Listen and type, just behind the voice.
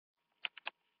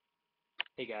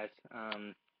Hey guys,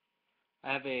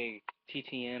 I have a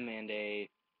TTM and a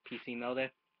PC Mailday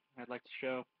I'd like to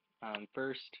show.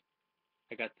 First,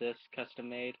 I got this custom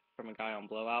made from a guy on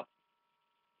Blowout.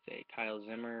 It's a Kyle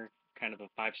Zimmer, kind of a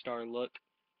 5-star look.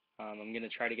 I'm going to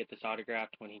try to get this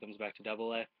autographed when he comes back to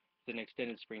AA. It's an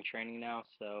extended spring training now,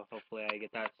 so hopefully I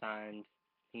get that signed.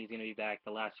 He's going to be back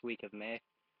the last week of May.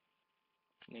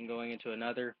 And then going into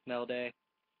another Mailday,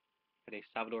 got a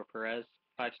Salvador Perez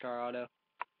 5-star auto,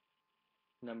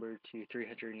 number to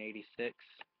 386.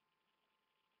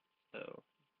 So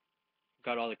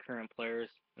got all the current players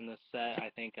in this set. I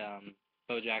think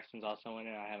Bo Jackson's also in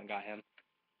it. I haven't got him.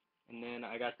 And then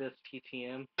I got this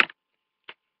TTM,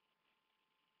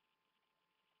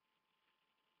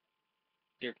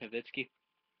 Dirk Nowitzki.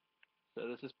 So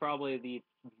this is probably the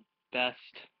best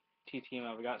TTM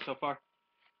I've got so far.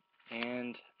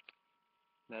 And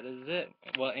that is it.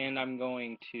 Well, and I'm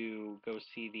going to go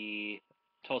see the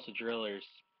Tulsa Drillers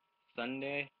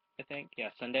Sunday, I think. Yeah,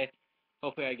 Sunday.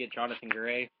 Hopefully I get Jonathan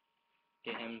Gray,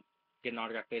 get an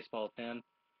autographed baseball with him.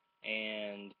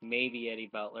 And maybe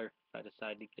Eddie Butler if I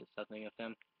decide to get something with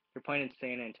him. They're playing in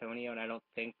San Antonio, and I don't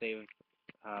think they've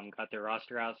got their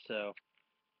roster out, so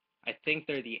I think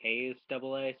they're the A's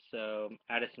AA, so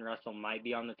Addison Russell might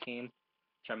be on the team,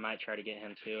 which I might try to get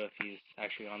him too if he's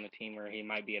actually on the team, or he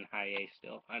might be in high A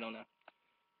still. I don't know.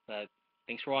 But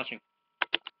thanks for watching.